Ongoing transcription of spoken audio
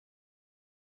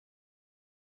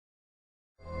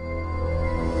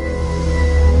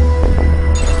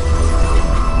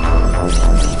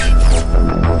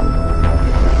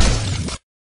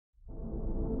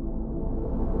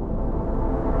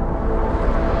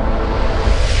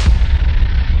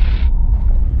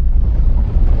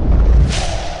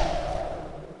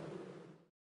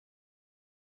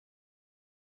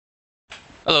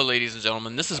Hello ladies and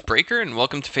gentlemen, this is Breaker and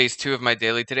welcome to phase 2 of my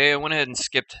daily. Today I went ahead and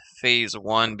skipped phase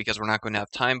 1 because we're not going to have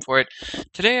time for it.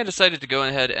 Today I decided to go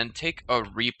ahead and take a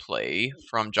replay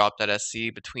from drop.sc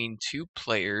between two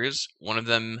players, one of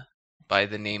them by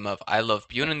the name of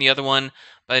iLoveByun and the other one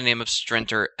by the name of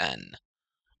StrinterN.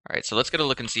 Alright, so let's get a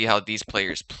look and see how these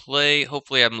players play.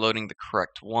 Hopefully I'm loading the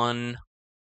correct one.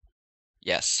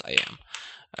 Yes, I am.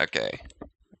 Okay.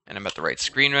 And I'm at the right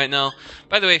screen right now.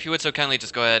 By the way, if you would so kindly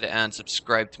just go ahead and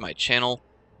subscribe to my channel.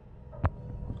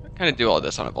 I kind of do all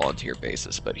this on a volunteer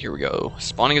basis, but here we go.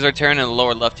 Spawning is our Terran in the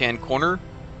lower left-hand corner.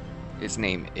 His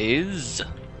name is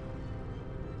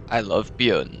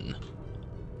iLoveByun.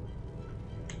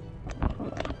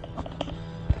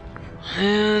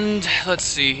 And let's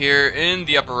see here, in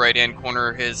the upper right-hand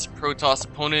corner, his Protoss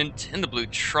opponent in the blue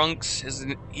trunks.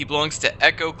 He belongs to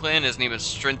Echo Clan. His name is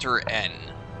StrinterN.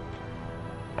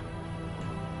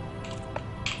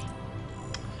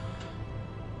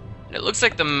 It looks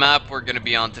like the map we're going to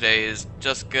be on today is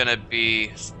just going to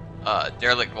be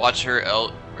Derelict Watcher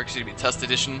Test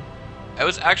Edition. I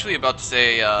was actually about to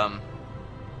say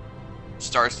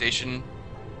Star Station,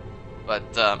 but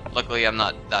luckily I'm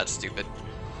not that stupid.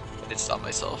 I did stop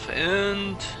myself.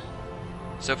 And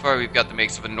so far we've got the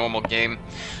makes of a normal game.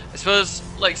 I suppose,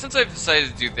 like, since I've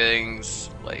decided to do things,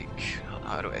 like,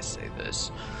 how do I say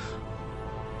this?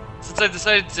 Since I've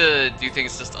decided to do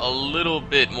things just a little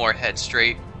bit more head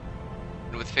straight,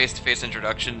 with face-to-face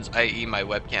introductions, i.e. my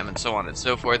webcam and so on and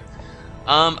so forth,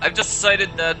 I've just decided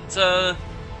that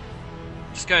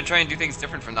just gonna try and do things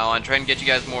different from now on, try and get you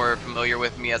guys more familiar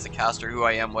with me as a caster, who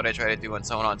I am, what I try to do, and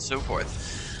so on and so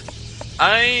forth.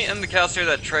 I am the caster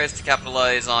that tries to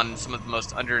capitalize on some of the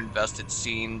most underinvested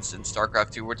scenes in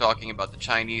StarCraft 2. We're talking about the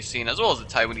Chinese scene as well as the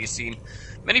Taiwanese scene.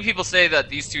 Many people say that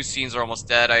these two scenes are almost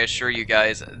dead. I assure you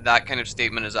guys, that kind of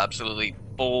statement is absolutely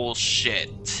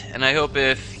bullshit. And I hope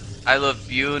if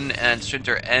iLoveByun and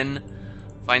StrinterN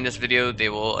find this video, they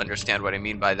will understand what I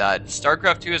mean by that.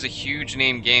 StarCraft 2 is a huge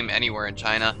name game anywhere in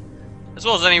China, as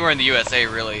well as anywhere in the USA,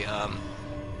 really. I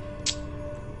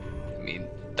mean,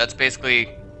 that's basically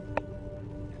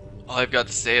all I've got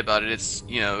to say about it. It's,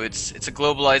 you know, it's a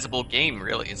globalizable game,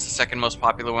 really. It's the second most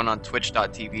popular one on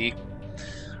Twitch.tv.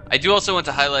 I do also want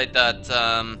to highlight that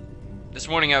this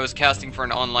morning I was casting for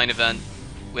an online event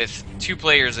with two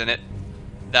players in it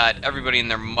that everybody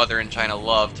and their mother in China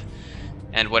loved.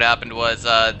 And what happened was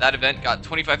that event got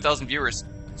 25,000 viewers.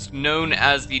 It's known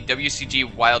as the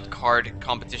WCG Wildcard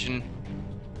Competition.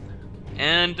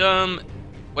 And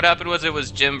what happened was it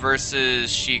was Jim versus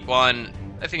Shiguan.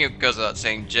 I think it goes without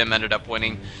saying Jim ended up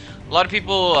winning. A lot of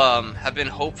people have been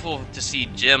hopeful to see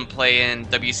Jim play in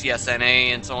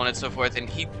WCSNA and so on and so forth, and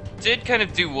he did kind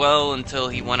of do well until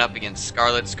he went up against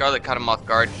Scarlet. Scarlet caught him off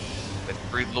guard with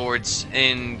Brood Lords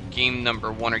in game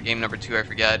number 1 or game number 2, I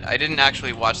forget. I didn't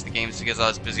actually watch the games because I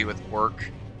was busy with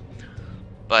work.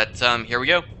 But here we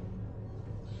go.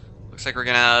 Looks like we're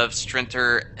gonna have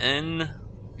StrinterN,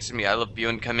 excuse me,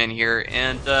 iLoveByun come in here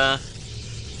and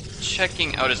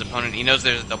checking out his opponent. He knows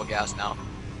there's a double gas now.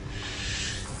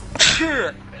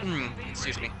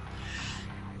 Excuse me.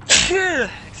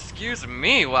 Excuse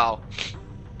me, wow.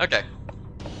 Okay.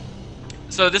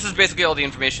 So this is basically all the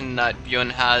information that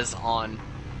Byun has on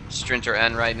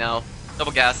StrinterN right now.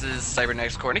 Double gases,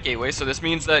 cybernetics, coordinate gateway, so this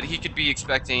means that he could be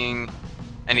expecting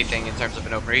anything in terms of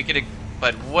an opener. He could,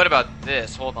 but what about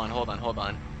this? Hold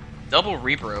on. Double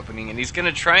Reaper opening, and he's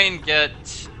gonna try and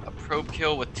get a probe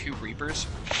kill with 2 Reapers.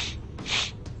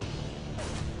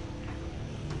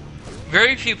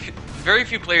 Very few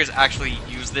players actually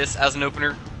use this as an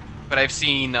opener, but I've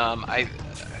seen I've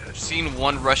seen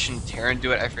one Russian Terran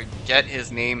do it. I forget his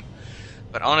name,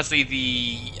 but honestly,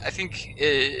 I think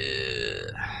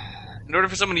in order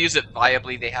for someone to use it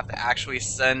viably, they have to actually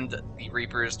send the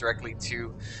Reapers directly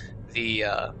to the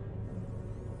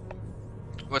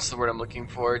what's the word I'm looking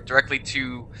for? Directly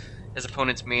to his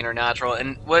opponent's main or natural.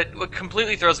 And what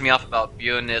completely throws me off about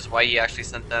Byun is why he actually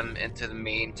sent them into the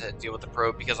main to deal with the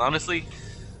probe, because honestly,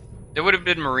 there would have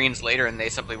been Marines later and they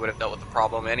simply would have dealt with the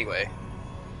problem anyway,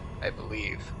 I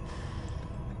believe.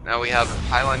 Now we have a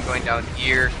pylon going down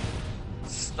here.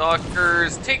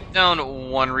 Stalkers take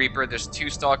down 1 Reaper. There's 2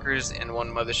 Stalkers and 1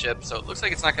 Mothership, so it looks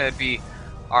like it's not going to be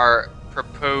our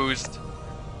proposed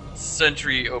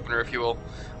Sentry opener, if you will.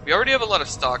 We already have a lot of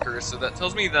Stalkers, so that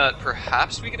tells me that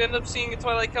perhaps we could end up seeing a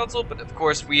Twilight Council, but of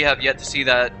course we have yet to see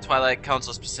that Twilight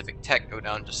Council specific tech go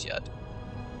down just yet.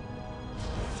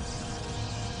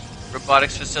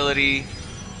 Robotics facility.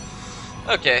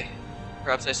 Okay,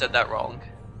 perhaps I said that wrong.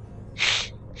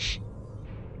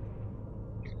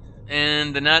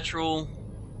 And the natural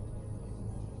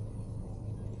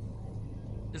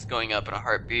is going up in a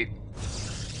heartbeat.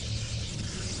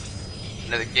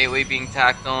 Another gateway being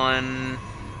tacked on.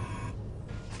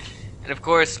 And of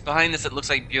course, behind this it looks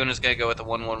like Byun is going to go with a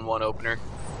 1-1-1 opener.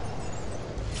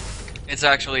 It's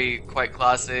actually quite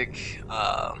classic.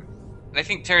 And I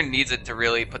think Terran needs it to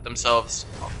really put themselves,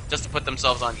 just to put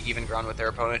themselves on even ground with their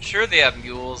opponent. Sure, they have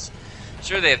mules,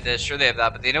 sure they have this, sure they have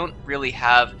that, but they don't really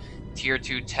have tier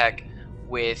 2 tech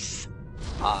with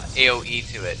AoE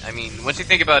to it. I mean, once you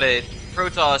think about it,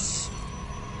 Protoss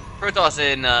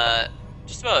in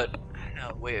just about, I don't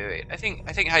know, wait, I think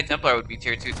High Templar would be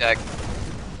tier 2 tech.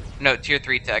 No, tier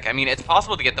 3 tech. I mean, it's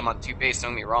possible to get them on 2 base,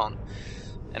 don't get me wrong.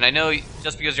 And I know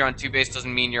just because you're on 2 base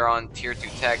doesn't mean you're on tier 2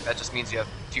 tech. That just means you have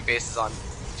 2 bases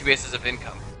of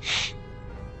income.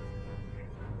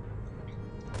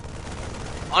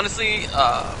 Honestly,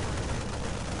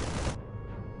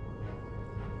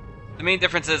 the main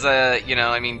difference is, you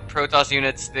know, I mean, Protoss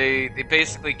units, they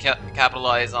basically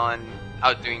capitalize on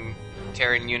outdoing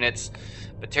Terran units,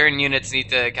 but Terran units need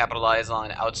to capitalize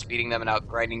on outspeeding them and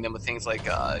outgrinding them with things like,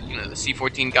 you know, the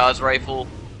C-14 Gauss rifle,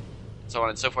 so on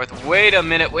and so forth. Wait a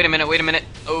minute.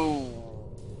 Oh,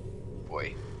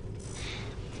 boy.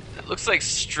 It looks like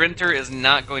Strinter is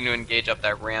not going to engage up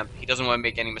that ramp. He doesn't want to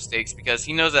make any mistakes because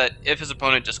he knows that if his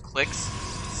opponent just clicks,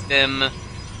 stim,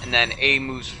 and then A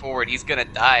moves forward, he's going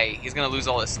to die. He's going to lose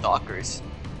all his stalkers.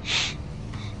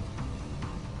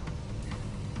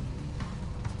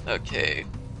 Okay.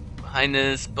 Behind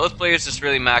this, both players just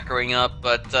really macroing up,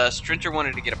 but Strinter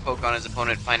wanted to get a poke on his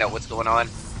opponent, find out what's going on.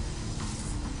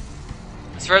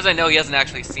 As far as I know, he hasn't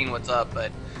actually seen what's up,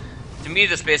 but to me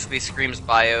this basically screams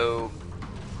bio,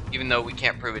 even though we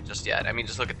can't prove it just yet. I mean,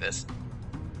 just look at this.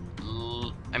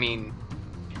 I mean,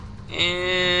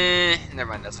 never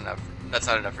mind, that's enough. That's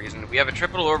not enough reason. We have a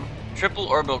triple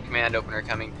orbital command opener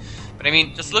coming, but I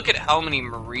mean, just look at how many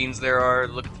Marines there are,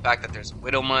 look at the fact that there's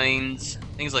Widow Mines,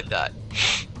 things like that.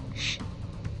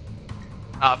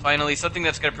 Finally, something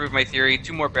that's going to prove my theory,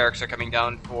 2 more barracks are coming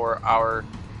down for our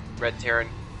Red Terran.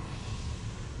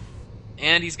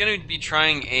 And he's going to be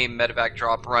trying a medevac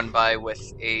drop run by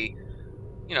with a,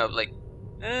 you know, like,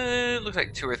 it looks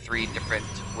like 2 or 3 different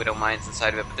Widow Mines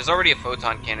inside of it. But there's already a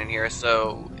photon cannon here,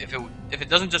 so if it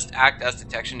doesn't just act as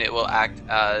detection, it will act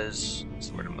as, what's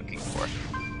the word I'm looking for?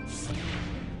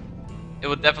 It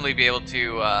will definitely be able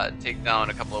to take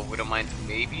down a couple of Widow Mines,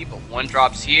 maybe. But one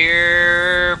drops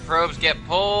here, probes get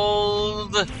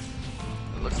pulled. It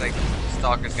looks like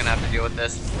Stalker's going to have to deal with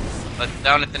this. But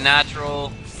down at the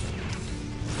natural.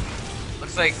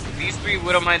 Looks like these 3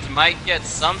 Widow Mines might get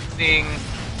something.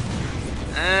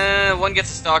 One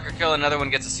gets a Stalker kill, another one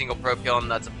gets a single probe kill,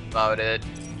 and that's about it.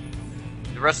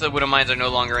 The rest of the Widow Mines are no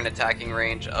longer in attacking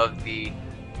range of the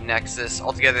Nexus.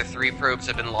 Altogether, 3 probes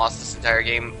have been lost this entire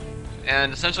game.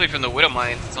 And essentially from the Widow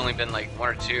Mines, it's only been like 1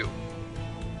 or 2.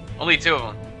 Only 2 of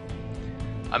them.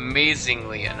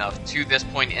 Amazingly enough, to this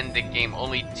point in the game,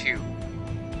 only 2.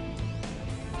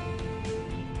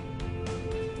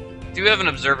 I do have an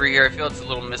observer here. I feel it's a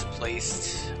little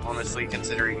misplaced, honestly,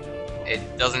 considering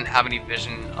it doesn't have any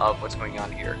vision of what's going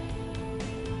on here.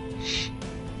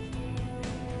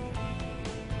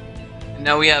 And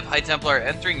now we have High Templar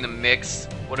entering the mix.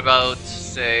 What about,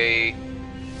 say,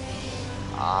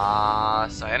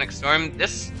 Psionic Storm?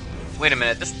 Wait a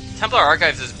minute, this Templar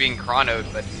Archives is being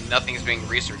chronoed, but nothing's being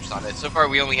researched on it. So far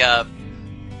we only have,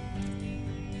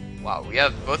 wow, we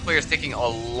have both players taking a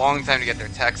long time to get their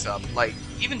techs up. Like,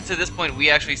 even to this point, we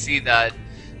actually see that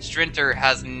Strinter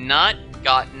has not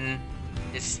gotten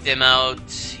his stim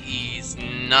out. He's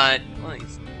not, well,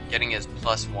 he's getting his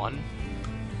 +1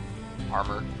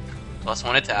 armor,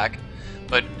 +1 attack,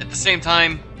 but at the same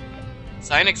time,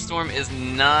 Psionic Storm is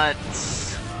not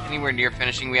anywhere near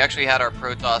finishing. We actually had our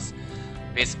Protoss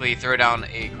basically throw down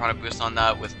a chrono boost on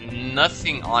that with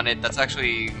nothing on it. That's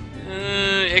actually,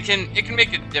 it can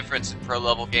make a difference in pro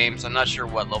level games. I'm not sure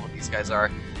what level these guys are.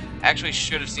 I actually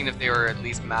should have seen if they were at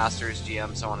least Masters,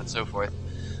 GM, so on and so forth.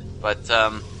 But,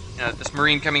 you know, this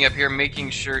Marine coming up here, making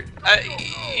sure,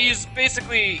 he's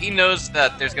basically, he knows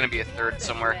that there's going to be a 3rd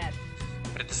somewhere.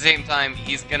 But at the same time,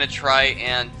 he's going to try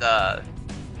and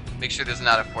make sure there's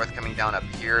not a 4th coming down up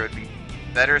here. It would be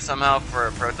better somehow for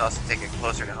Protoss to take it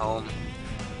closer to home.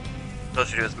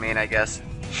 Closer to his main, I guess.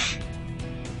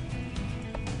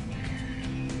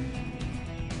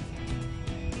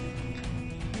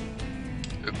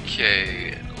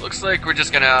 Okay, looks like we're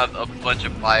just gonna have a bunch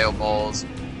of bio balls,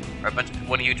 or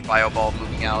one huge bio ball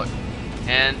moving out,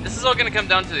 and this is all gonna come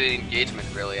down to the engagement,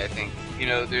 really. I think, you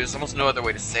know, there's almost no other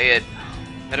way to say it.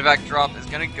 Medevac drop is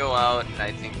gonna go out, and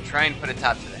I think try and put a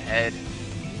tap to the head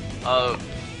of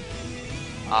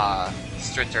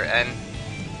StrinterN.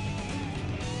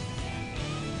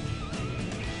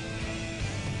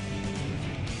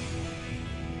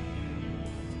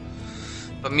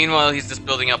 But meanwhile, he's just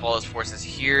building up all his forces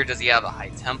here. Does he have a High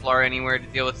Templar anywhere to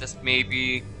deal with this,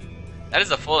 maybe? That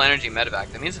is a full energy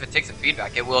medevac. That means if it takes a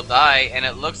feedback, it will die. And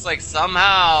it looks like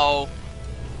somehow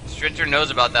Strinter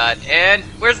knows about that. And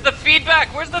where's the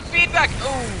feedback? Where's the feedback?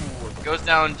 Oh, it goes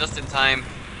down just in time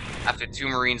after 2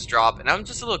 Marines drop. And I'm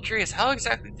just a little curious, how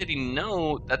exactly did he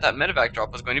know that that medevac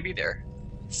drop was going to be there?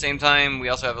 At the same time, we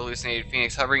also have Hallucinated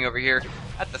Phoenix hovering over here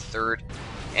at the 3rd.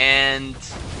 And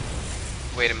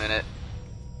wait a minute.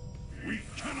 We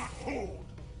cannot hold.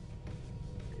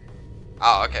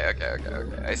 Oh, okay.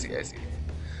 I see.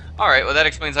 Alright, well that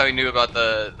explains how he knew about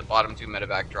the bottom 2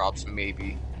 medevac drops,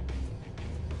 maybe.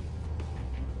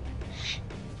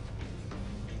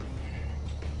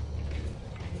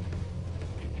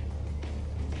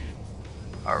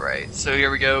 Alright, so here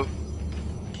we go.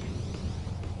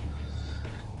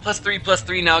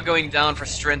 +3/+3 now going down for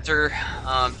Strinter.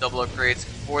 Double upgrades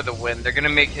for the win. They're going to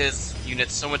make his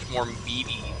units so much more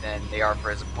meaty than they are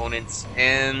for his opponents.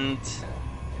 And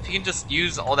if he can just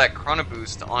use all that chrono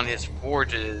boost on his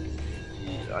forges,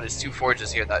 on his 2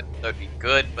 forges here, that would be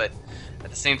good. But at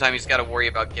the same time, he's got to worry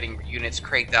about getting units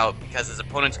cranked out because his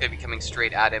opponent's going to be coming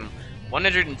straight at him.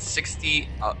 160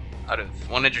 out of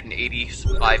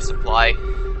 185 supply.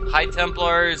 High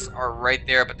Templars are right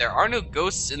there, but there are no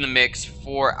ghosts in the mix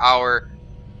for our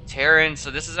Terran,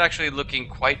 so this is actually looking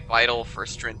quite vital for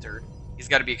Strinter. He's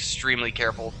got to be extremely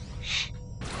careful.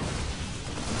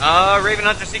 Raven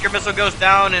Hunter Seeker Missile goes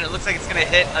down, and it looks like it's going to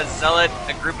hit a Zealot,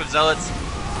 a group of Zealots.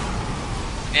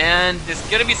 And there's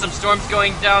going to be some storms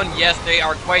going down. Yes, they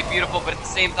are quite beautiful, but at the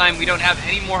same time, we don't have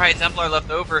any more High Templar left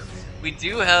over. We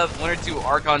do have 1 or 2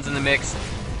 Archons in the mix,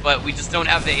 but we just don't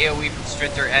have the AoE from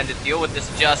StrinterN to deal with this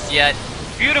just yet.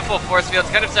 Beautiful force fields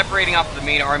kind of separating off the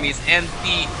main armies, and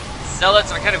the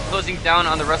Zealots are kind of closing down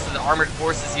on the rest of the armored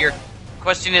forces here.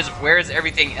 Question is, where's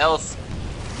everything else?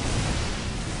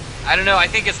 I don't know, I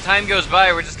think as time goes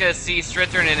by, we're just going to see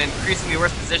StrinterN in an increasingly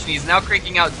worse position. He's now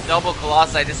cranking out double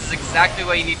Colossi. This is exactly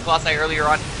why you need Colossi earlier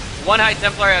on. 1 High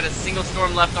Templar had a single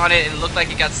storm left on it, and it looked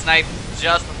like it got sniped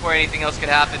just before anything else could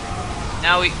happen.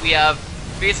 Now we have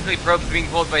basically probes being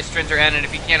pulled by StrinterN, and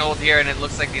if he can't hold here and it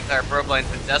looks like the entire probe line's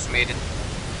been decimated,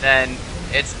 then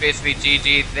it's basically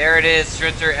GG. There it is,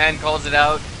 StrinterN calls it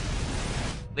out.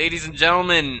 Ladies and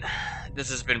gentlemen, this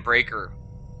has been Breaker.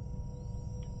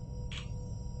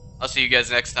 I'll see you guys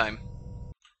next time.